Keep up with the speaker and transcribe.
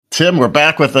Tim, we're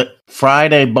back with a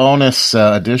Friday bonus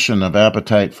edition of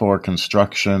Appetite for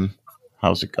Construction.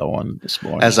 How's it going this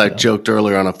morning? As I joked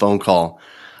earlier on a phone call,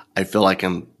 I feel like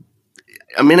I'm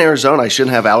in Arizona. I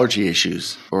shouldn't have allergy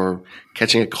issues or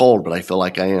catching a cold, but I feel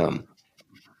like I am.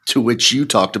 To which you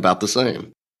talked about the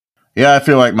same. Yeah, I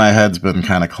feel like my head's been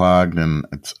kind of clogged and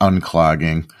it's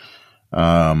unclogging.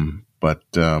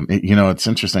 It's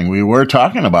interesting. We were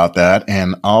talking about that,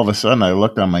 and all of a sudden I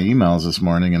looked on my emails this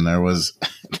morning, and there was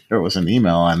an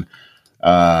email on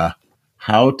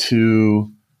how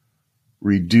to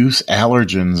reduce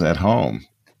allergens at home.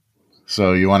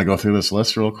 So you want to go through this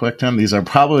list real quick, Tim? These are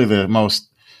probably the most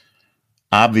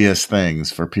obvious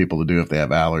things for people to do if they have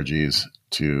allergies,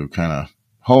 to kind of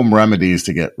home remedies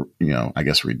to get,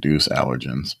 reduce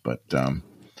allergens. But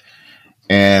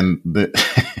and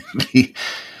the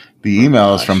the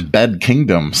email is from Bed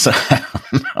Kingdom. So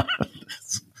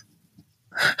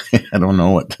I don't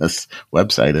know what this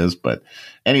website is, but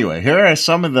anyway, here are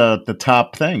some of the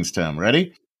top things, Tim.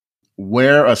 Ready?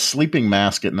 Wear a sleeping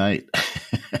mask at night.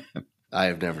 I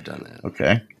have never done that.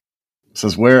 Okay. It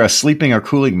says wear a sleeping or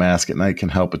cooling mask at night can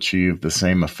help achieve the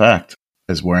same effect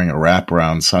as wearing a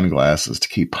wraparound sunglasses to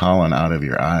keep pollen out of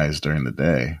your eyes during the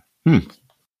day.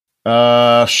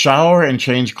 Shower and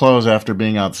change clothes after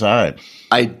being outside.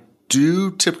 I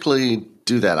do typically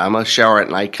do that. I'm a shower at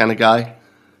night kind of guy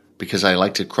because I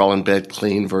like to crawl in bed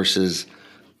clean versus,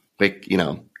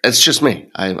 it's just me.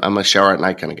 I'm a shower at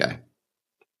night kind of guy.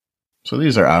 So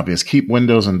these are obvious. Keep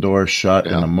windows and doors shut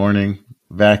in the morning.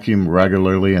 Vacuum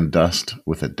regularly and dust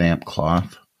with a damp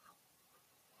cloth.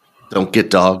 Don't get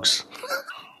dogs.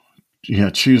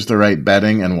 Choose the right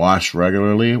bedding and wash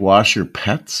regularly. Wash your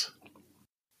pets.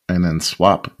 And then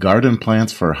swap garden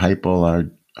plants for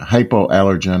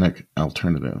hypoallergenic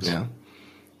alternatives. Yeah.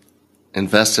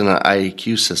 Invest in an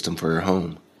IAQ system for your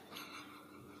home.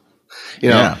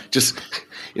 There's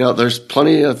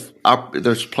plenty of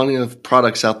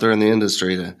products out there in the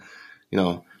industry that,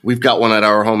 we've got one at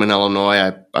our home in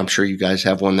Illinois. I'm sure you guys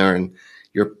have one there in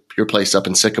your place up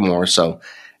in Sycamore. So,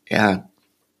 yeah,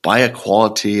 buy a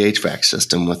quality HVAC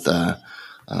system with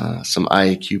some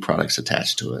IAQ products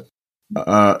attached to it.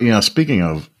 Speaking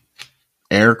of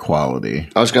air quality,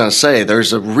 I was going to say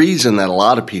there's a reason that a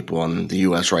lot of people in the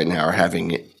U.S. right now are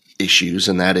having issues,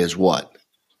 and that is what?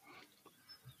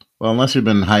 Well, unless you've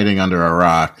been hiding under a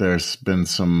rock, there's been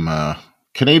some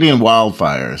Canadian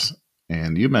wildfires,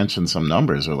 and you mentioned some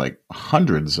numbers are like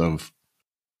hundreds of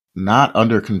not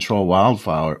under control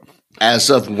wildfire. As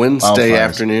of Wednesday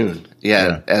afternoon.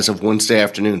 Yeah, as of Wednesday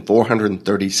afternoon,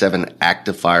 437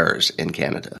 active fires in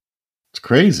Canada. It's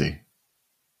crazy.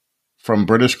 From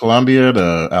British Columbia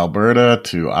to Alberta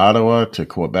to Ottawa to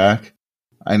Quebec.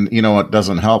 And what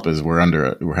doesn't help is we're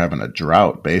having a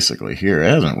drought basically here.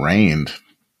 It hasn't rained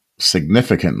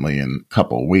significantly in a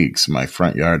couple of weeks. My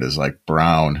front yard is like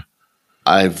brown.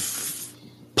 I've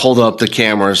pulled up the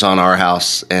cameras on our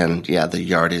house, and the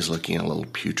yard is looking a little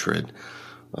putrid.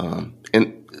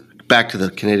 And back to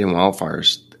the Canadian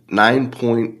wildfires,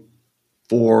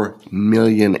 9.4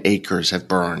 million acres have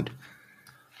burned.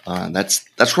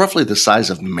 That's roughly the size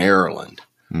of Maryland.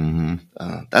 Mm-hmm.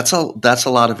 That's a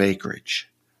lot of acreage.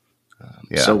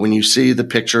 So when you see the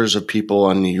pictures of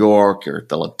people in New York or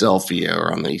Philadelphia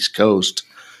or on the East Coast,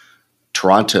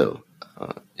 Toronto,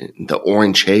 the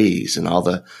orange haze and all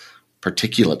the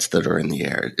particulates that are in the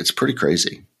air, it's pretty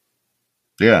crazy.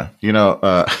 Yeah.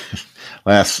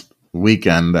 Last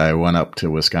weekend I went up to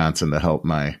Wisconsin to help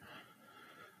my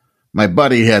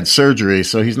buddy had surgery,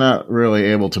 so he's not really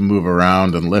able to move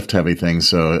around and lift heavy things.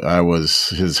 So I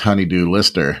was his honeydew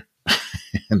lister.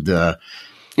 And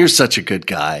you're such a good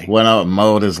guy. Went out and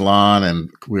mowed his lawn, and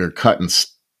we were cutting,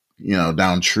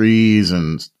 down trees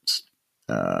and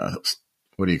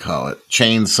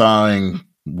chainsawing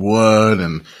wood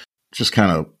and just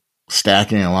kind of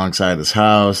stacking alongside his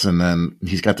house. And then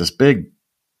he's got this big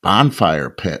bonfire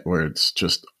pit where it's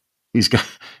just he's got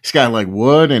like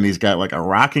wood, and he's got like a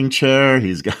rocking chair.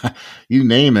 He's got you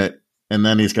name it, and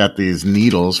then he's got these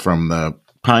needles from the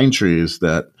pine trees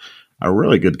that are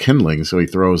really good kindling. So he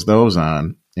throws those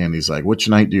on. And he's like, which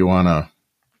night do you want to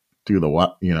do the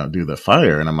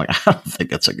fire? And I'm like, I don't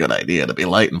think it's a good idea to be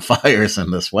lighting fires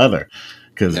in this weather.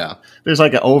 Because there's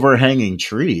like an overhanging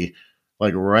tree,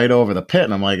 like right over the pit.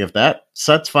 And I'm like, if that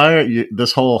sets fire,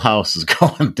 this whole house is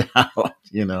going down,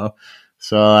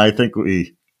 So I think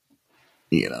we,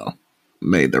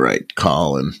 made the right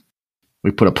call, and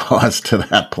we put a pause to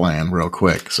that plan real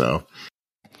quick. So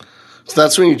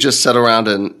that's when you just sit around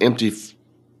an empty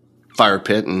fire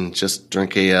pit and just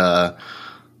drink a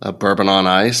bourbon on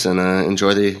ice and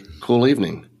enjoy the cool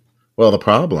evening. Well, the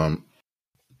problem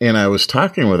And I was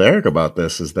talking with Eric about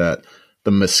this, is that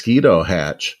the mosquito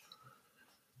hatch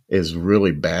is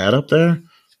really bad up there.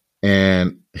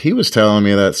 And he was telling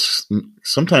me that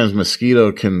sometimes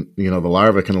mosquito can, the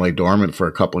larva can lay dormant for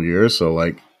a couple of years. So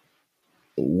like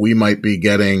we might be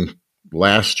getting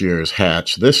last year's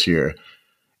hatch this year,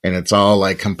 and it's all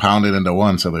like compounded into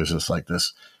one. So there's just like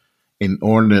this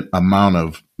inordinate amount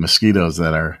of mosquitoes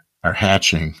that are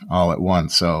hatching all at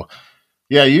once. So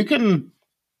yeah, you can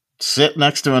sit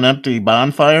next to an empty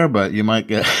bonfire, but you might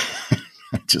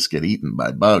just get eaten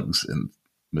by bugs and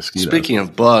mosquitoes. Speaking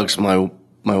of bugs, my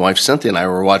wife Cynthia and I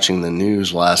were watching the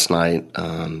news last night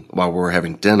while we were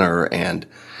having dinner, and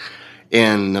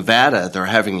in Nevada, they're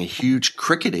having a huge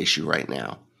cricket issue right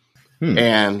now.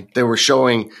 And they were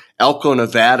showing Elko,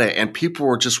 Nevada, and people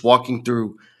were just walking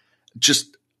through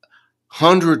just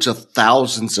hundreds of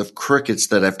thousands of crickets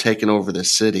that have taken over the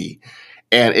city.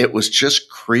 And it was just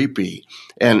creepy.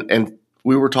 And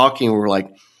we were talking, we were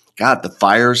like, God, the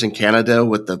fires in Canada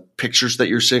with the pictures that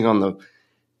you're seeing on the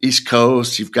East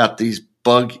Coast, you've got these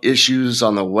bug issues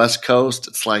on the West Coast.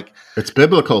 It's like, it's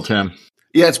biblical, Tim.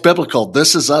 Yeah, it's biblical.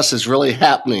 This is us is really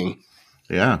happening.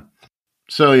 Yeah.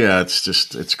 So yeah,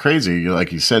 it's crazy.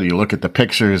 Like you said, you look at the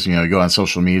pictures, you go on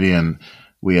social media, and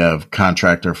we have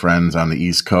contractor friends on the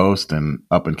East Coast and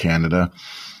up in Canada.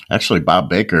 Actually, Bob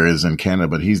Baker is in Canada,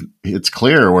 but it's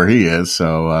clear where he is.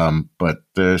 So, but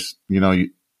there's,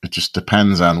 it just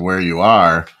depends on where you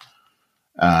are,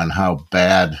 on how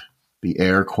bad the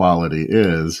air quality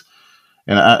is.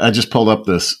 And I just pulled up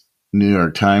this New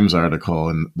York Times article,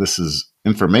 and this is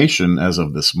information as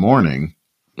of this morning.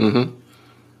 Mm-hmm.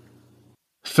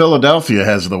 Philadelphia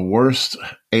has the worst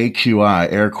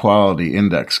AQI, air quality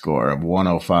index score, of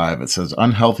 105. It says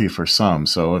unhealthy for some.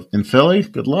 So in Philly,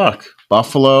 good luck.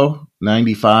 Buffalo,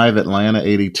 95. Atlanta,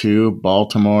 82.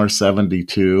 Baltimore,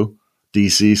 72.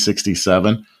 DC,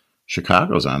 67.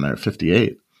 Chicago's on there,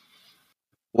 58.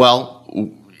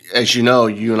 Well, as you know,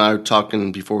 you and I were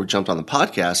talking before we jumped on the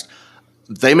podcast,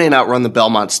 they may not run the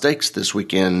Belmont Stakes this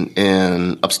weekend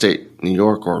in upstate New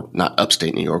York, or not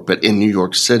upstate New York, but in New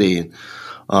York City,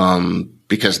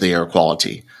 because of the air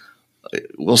quality.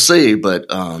 We'll see, but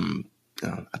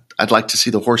I'd like to see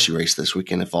the horsey race this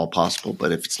weekend if all possible.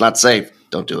 But if it's not safe,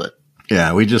 don't do it.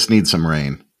 Yeah, we just need some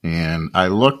rain. And I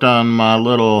looked on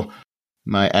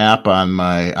my app on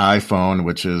my iPhone,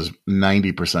 which is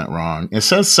 90% wrong. It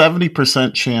says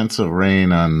 70% chance of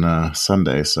rain on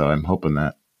Sunday, so I'm hoping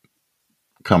that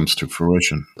comes to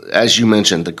fruition. As you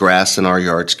mentioned, the grass in our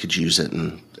yards could use it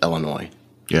in Illinois.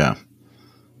 Yeah.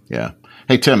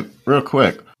 Hey, Tim, real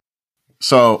quick.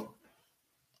 So,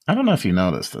 I don't know if you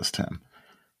noticed this, Tim,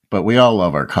 but we all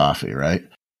love our coffee, right?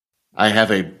 I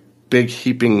have a big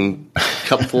heaping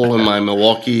cupful in my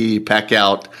Milwaukee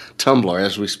pack-out tumbler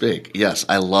as we speak. Yes,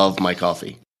 I love my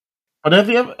coffee. But have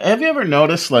you ever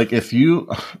noticed, like,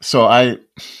 so I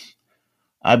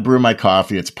brew my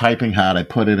coffee, it's piping hot, I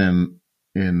put it in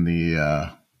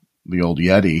the old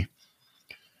Yeti,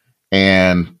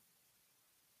 and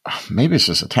maybe it's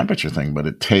just a temperature thing, but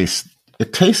it tastes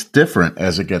different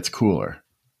as it gets cooler.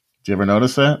 Do you ever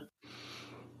notice that?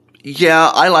 Yeah,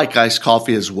 I like iced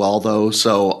coffee as well, though.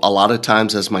 So a lot of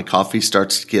times as my coffee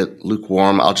starts to get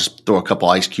lukewarm, I'll just throw a couple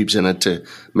ice cubes in it to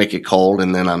make it cold,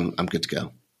 and then I'm good to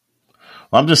go.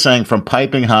 Well, I'm just saying, from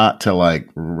piping hot to like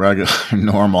regular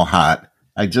normal hot,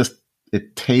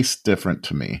 it tastes different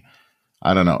to me.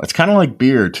 I don't know. It's kind of like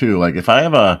beer too. Like if I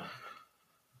have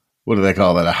what do they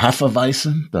call that? A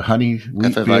Hefeweizen, the honey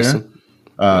wheat beer.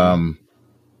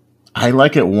 I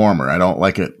like it warmer. I don't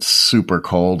like it super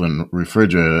cold and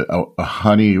refrigerated. A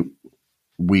honey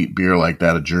wheat beer like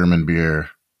that, a German beer,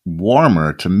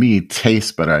 warmer to me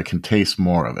tastes better. I can taste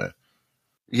more of it.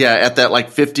 Yeah, at that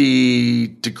like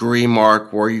 50-degree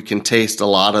mark where you can taste a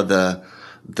lot of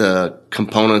the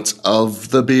components of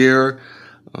the beer,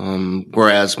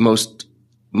 whereas most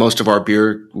of our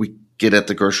beer we get at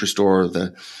the grocery store or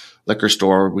the liquor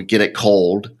store, we get it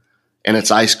cold. And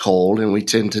it's ice cold, and we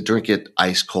tend to drink it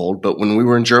ice cold. But when we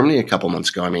were in Germany a couple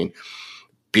months ago, I mean,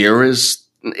 beer it's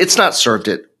not served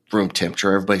at room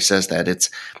temperature. Everybody says that. It's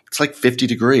like 50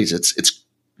 degrees. It's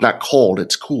not cold.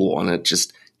 It's cool. And it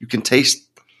just, you can taste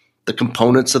the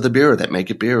components of the beer that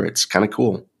make it beer. It's kind of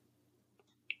cool.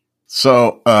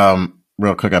 So,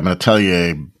 real quick, I'm going to tell you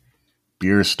a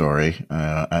beer story.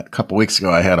 A couple weeks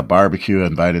ago, I had a barbecue,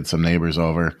 invited some neighbors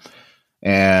over.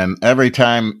 And every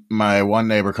time my one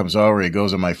neighbor comes over, he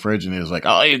goes in my fridge and he's like,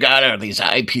 "All you got are these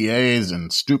IPAs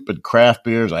and stupid craft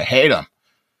beers. I hate them."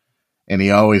 And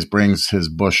he always brings his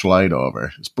Busch Light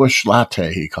over. His Busch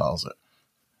Latte, he calls it.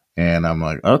 And I'm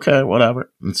like, okay,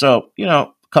 whatever. And so, a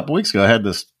couple weeks ago, I had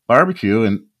this barbecue,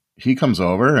 and he comes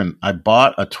over, and I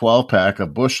bought a 12-pack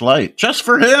of Busch Light just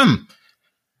for him.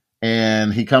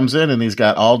 And he comes in, and he's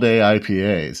got all-day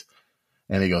IPAs.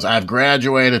 And he goes, I've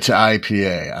graduated to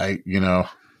IPA.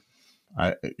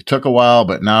 It took a while,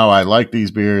 but now I like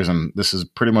these beers, and this is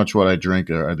pretty much what I drink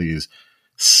are these,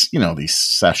 these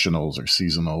sessionals or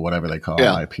seasonal, whatever they call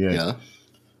IPA. Yeah.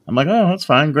 I'm like, oh, that's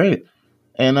fine, great.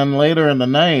 And then later in the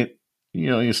night,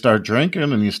 you start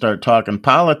drinking and you start talking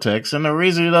politics, and the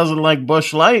reason he doesn't like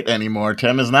Busch Light anymore,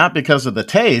 Tim, is not because of the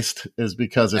taste, is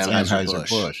because it's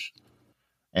Anheuser-Busch.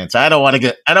 And so I don't want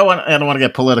to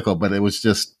get political, but it was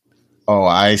just, oh,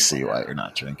 I see why you're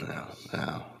not drinking.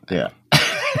 No. Yeah.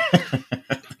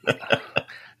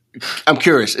 I'm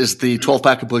curious, is the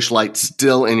 12-pack of Busch Light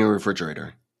still in your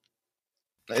refrigerator?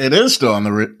 It is still in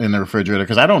the refrigerator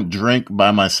because I don't drink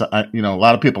by myself. A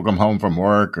lot of people come home from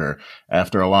work or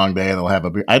after a long day, they'll have a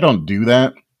beer. I don't do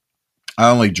that. I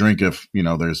only drink if,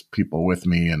 there's people with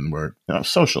me and we're a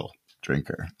social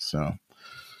drinker. So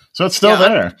it's still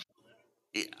there.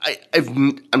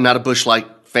 I'm not a Busch Light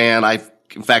fan.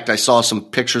 In fact, I saw some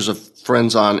pictures of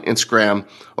friends on Instagram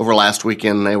over last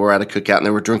weekend. They were at a cookout and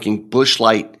they were drinking Busch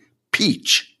Light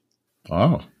Peach.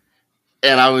 Oh.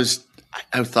 And I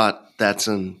thought that's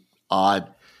an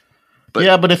odd.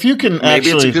 But if you can maybe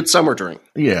it's a good summer drink.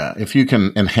 Yeah, if you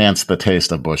can enhance the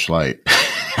taste of Busch Light,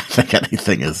 I think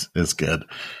anything is good.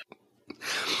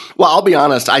 Well, I'll be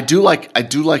honest. I do like a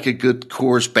good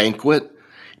Coors Banquet.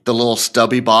 The little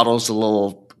stubby bottles,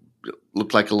 look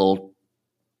like a little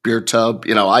beer tub.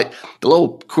 The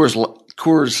little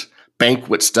Coors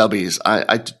Banquet stubbies.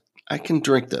 I can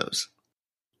drink those.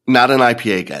 Not an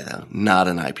IPA guy though. Not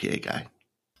an IPA guy.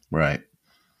 Right.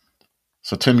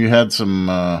 So Tim, you had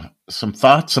some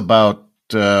thoughts about.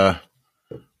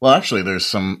 Actually,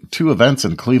 there's two events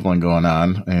in Cleveland going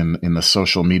on in the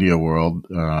social media world.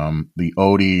 The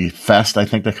Odie Fest, I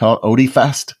think they call it Odie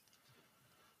Fest,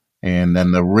 and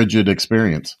then the Rigid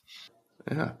Experience.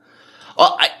 Yeah.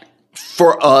 Well,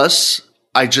 for us,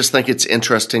 I just think it's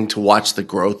interesting to watch the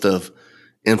growth of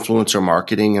influencer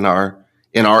marketing in our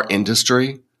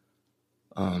industry.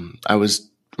 I was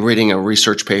reading a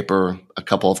research paper a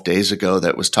couple of days ago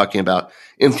that was talking about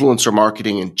influencer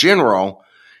marketing in general.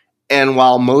 And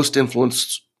while most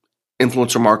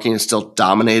influencer marketing is still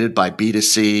dominated by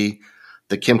B2C,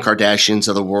 the Kim Kardashians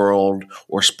of the world,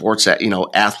 or sports,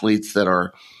 athletes that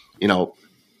are,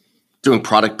 doing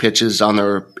product pitches on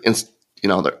their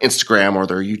Instagram or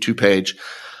their YouTube page.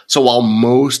 So while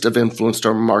most of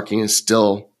influencer marketing is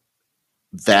still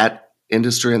that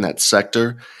industry and that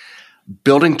sector,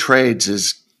 building trades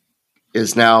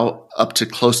is now up to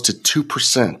close to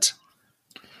 2%.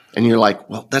 And you're like,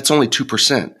 well, that's only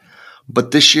 2%.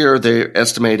 But this year, their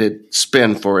estimated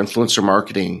spend for influencer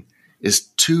marketing is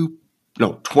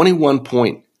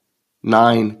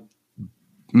 $21.9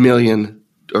 million,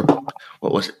 or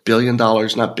what was it? $1 billion,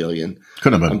 not billion.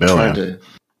 Could have been billion.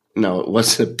 No, it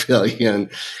wasn't a billion.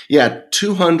 Yeah,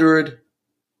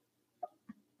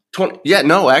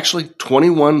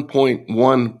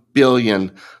 $21.1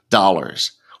 billion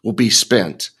will be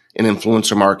spent in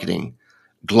influencer marketing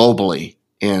globally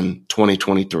in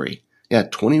 2023. Yeah,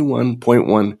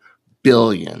 21.1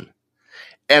 billion.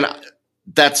 And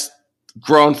that's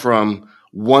grown from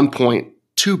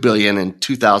 1.2 billion in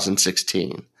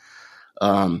 2016.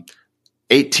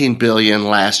 18 billion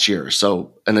last year.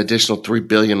 So an additional 3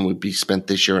 billion would be spent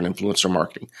this year in influencer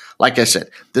marketing. Like I said,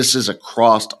 this is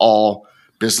across all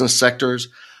business sectors,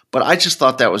 but I just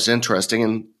thought that was interesting.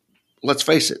 And let's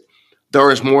face it, there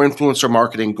is more influencer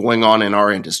marketing going on in our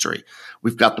industry.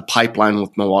 We've got the pipeline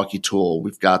with Milwaukee Tool.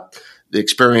 We've got the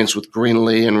experience with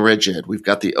Greenlee and Rigid. We've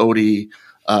got the Odie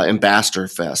Ambassador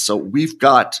Fest. So we've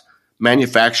got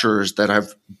manufacturers that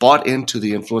have bought into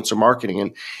the influencer marketing.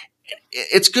 And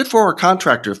it's good for our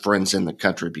contractor friends in the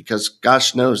country because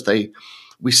gosh knows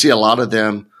we see a lot of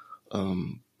them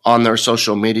on their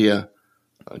social media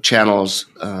channels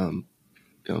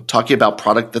talking about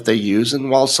product that they use. And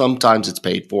while sometimes it's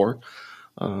paid for,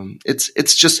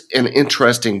 it's just an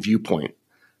interesting viewpoint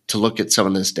to look at some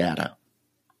of this data.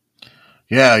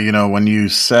 Yeah, when you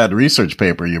said research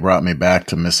paper, you brought me back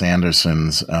to Miss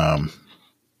Anderson's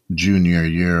junior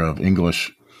year of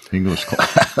English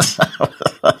class.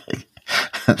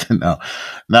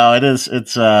 No,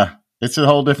 it's a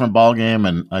whole different ballgame,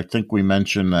 and I think we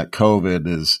mentioned that COVID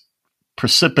has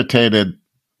precipitated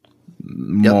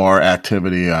more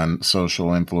activity on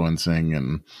social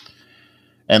influencing,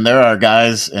 and there are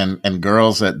guys and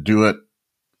girls that do it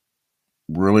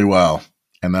really well.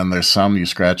 And then there's some you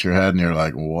scratch your head and you're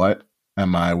like, why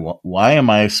am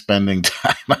I spending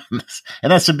time on this?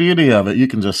 And that's the beauty of it. You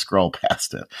can just scroll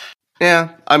past it.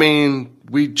 Yeah, I mean,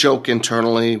 we joke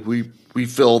internally. We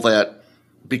feel that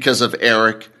because of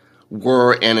Eric,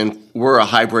 we're a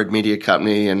hybrid media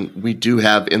company, and we do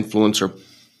have influencer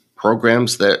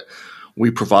programs that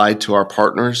we provide to our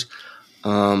partners.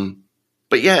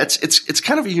 But yeah, it's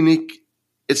kind of unique.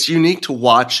 It's unique to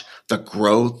watch the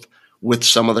growth with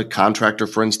some of the contractor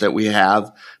friends that we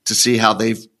have, to see how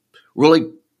they've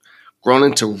really grown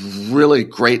into really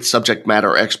great subject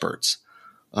matter experts.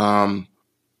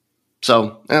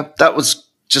 So yeah, that was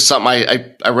just something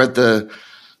I read the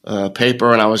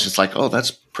paper, and I was just like, oh, that's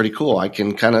pretty cool. I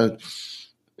can kind of,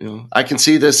 I can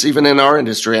see this even in our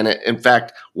industry. And in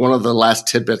fact, one of the last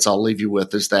tidbits I'll leave you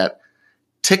with is that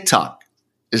TikTok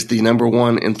is the number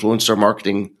one influencer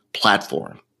marketing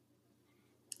platform,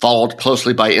 followed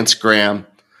closely by Instagram,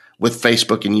 with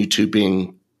Facebook and YouTube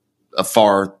being a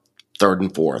far third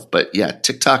and fourth. But yeah,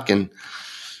 TikTok and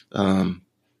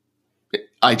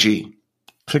IG.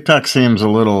 TikTok seems a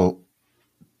little,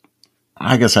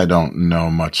 I guess I don't know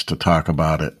much to talk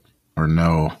about it, or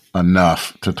know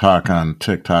enough to talk on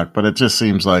TikTok, but it just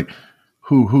seems like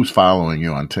who's following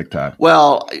you on TikTok?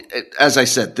 Well, as I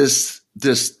said, this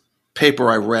paper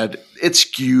I read, it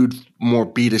skewed more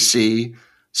B2C.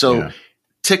 So Yeah.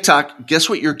 TikTok, guess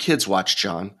what your kids watch,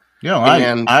 John?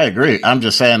 I agree. I'm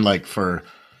just saying, like, for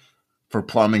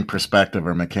plumbing perspective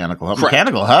or Mechanical Hub. Correct.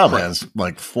 Mechanical Hub Correct. has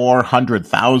like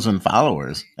 400,000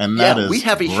 followers, and that is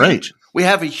great. We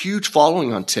have a huge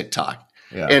following on TikTok.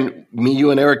 Yeah. And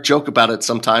you and Eric joke about it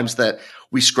sometimes, that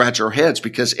we scratch our heads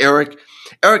because Eric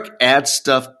adds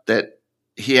stuff that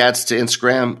he adds to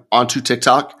Instagram onto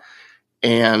TikTok,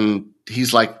 and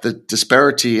he's like, the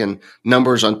disparity in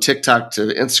numbers on TikTok to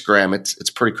Instagram, it's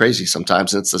pretty crazy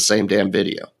sometimes, and it's the same damn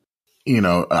video.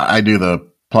 I do the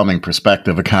Plumbing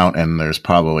Perspective account, and there's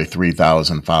probably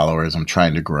 3,000 followers. I'm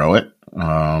trying to grow it.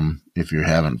 If you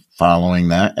haven't following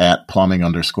that, at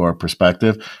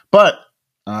plumbing_perspective. But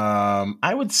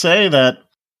I would say that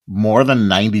more than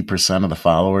 90% of the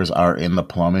followers are in the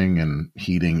plumbing and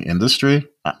heating industry.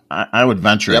 I would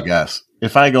venture a guess.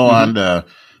 If I go on to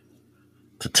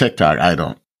TikTok, I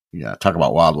don't. Yeah, talk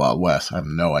about Wild Wild West. I have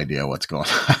no idea what's going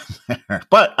on there.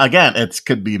 But again, it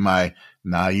could be my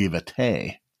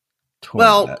naivete.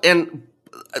 Well, and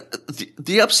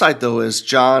the upside though is,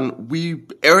 John,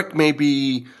 Eric may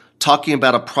be talking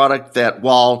about a product that,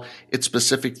 while it's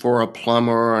specific for a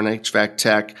plumber or an HVAC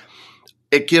tech,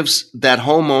 it gives that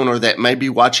homeowner that may be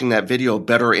watching that video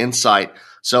better insight.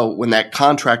 So when that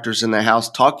contractor's in the house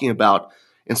talking about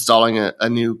installing a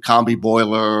new combi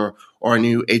boiler or a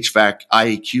new HVAC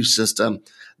IEQ system,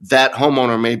 that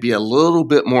homeowner may be a little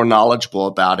bit more knowledgeable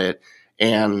about it.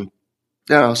 And,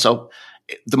 so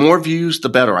the more views, the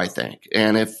better, I think.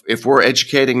 And if we're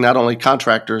educating not only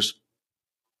contractors,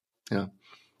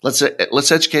 let's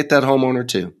educate that homeowner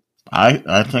too.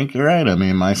 I think you're right. I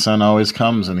mean, my son always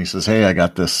comes and he says, "Hey, I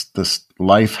got this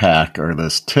life hack or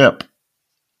this tip."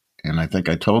 And I think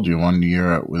I told you one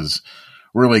year it was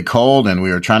really cold and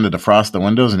we were trying to defrost the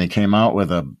windows, and he came out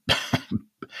with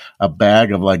a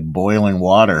bag of like boiling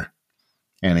water,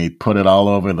 and he put it all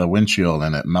over the windshield,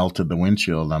 and it melted the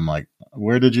windshield. I'm like,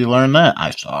 "Where did you learn that?"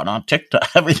 "I saw it on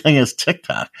TikTok." Everything is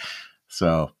TikTok.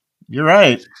 So you're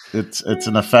right. It's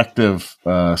an effective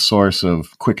source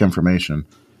of quick information.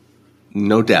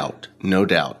 No doubt. No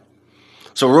doubt.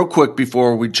 So real quick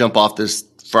before we jump off this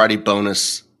Friday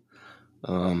bonus,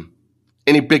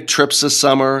 any big trips this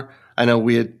summer? I know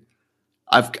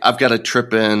I've got a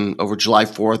trip in over July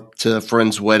 4th to a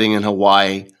friend's wedding in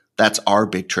Hawaii. That's our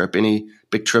big trip. Any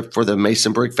big trip for the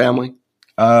Mason Brigg family?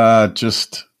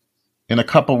 Just in a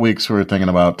couple weeks, we were thinking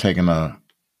about taking a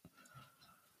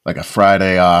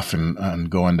Friday off and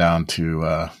going down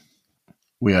to,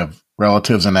 we have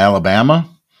relatives in Alabama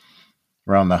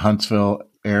around the Huntsville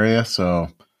area. So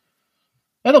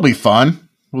it'll be fun.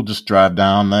 We'll just drive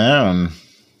down there and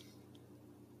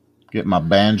get my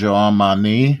banjo on my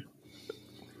knee.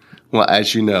 Well,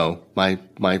 as you know, my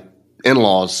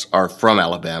in-laws are from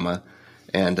Alabama,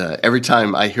 and every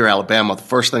time I hear Alabama, the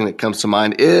first thing that comes to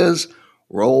mind is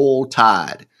Roll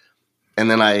Tide.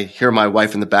 And then I hear my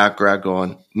wife in the background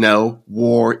going, "No,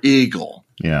 War Eagle."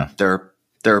 Yeah.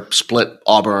 They're split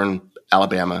Auburn,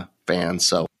 Alabama fans.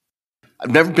 So I've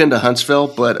never been to Huntsville,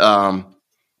 but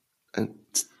it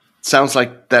sounds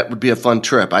like that would be a fun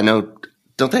trip. I know,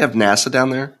 don't they have NASA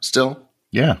down there still?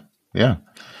 Yeah. Yeah.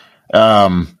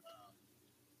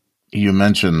 You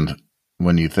mentioned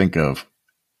when you think of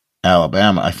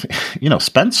Alabama, I think,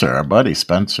 Spencer, our buddy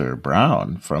Spencer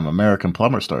Brown from American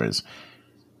Plumber Stories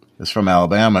is from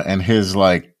Alabama, and his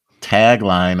like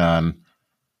tagline on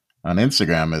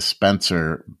Instagram is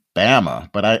Spencer Bama,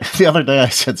 but the other day I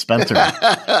said Spencer.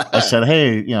 I said,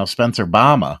 hey, Spencer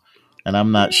Bama, and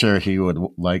I'm not sure he would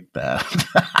like that.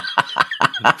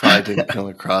 It probably didn't come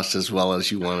across as well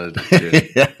as you wanted it to.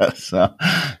 Yeah. So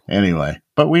anyway,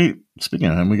 but speaking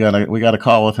of him, we got a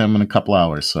call with him in a couple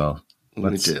hours. So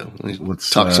let's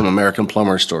talk some American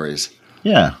Plumber stories.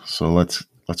 Yeah. So let's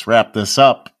wrap this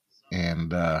up.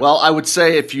 And well, I would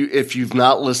say if you've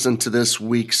not listened to this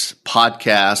week's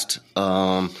podcast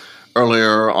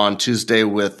earlier on Tuesday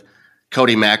with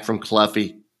Cody Mack from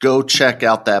Cleffy, go check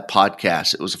out that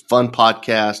podcast. It was a fun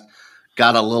podcast.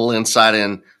 Got a little insight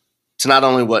into not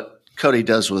only what Cody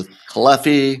does with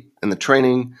Cleffy and the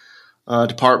training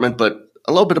department, but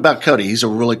a little bit about Cody. He's a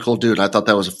really cool dude. I thought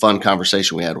that was a fun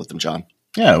conversation we had with him, John.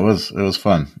 Yeah, it was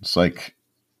fun. It's like,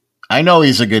 I know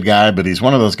he's a good guy, but he's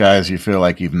one of those guys you feel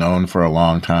like you've known for a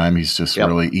long time. He's just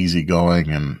really easygoing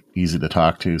and easy to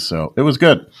talk to. So it was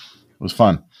good. It was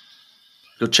fun.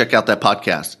 Go check out that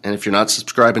podcast. And if you're not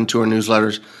subscribing to our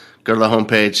newsletters, go to the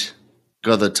homepage,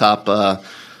 go to the top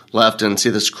left and see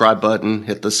the subscribe button.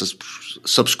 Hit the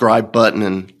subscribe button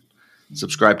and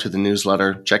subscribe to the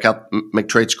newsletter. Check out Make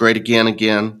Trades Great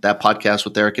Again, that podcast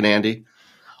with Eric and Andy.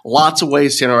 Lots of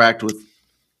ways to interact with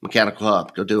Mechanical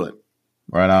Hub. Go do it.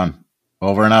 Right on.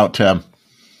 Over and out, Tim.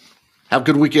 Have a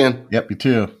good weekend. Yep, you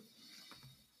too.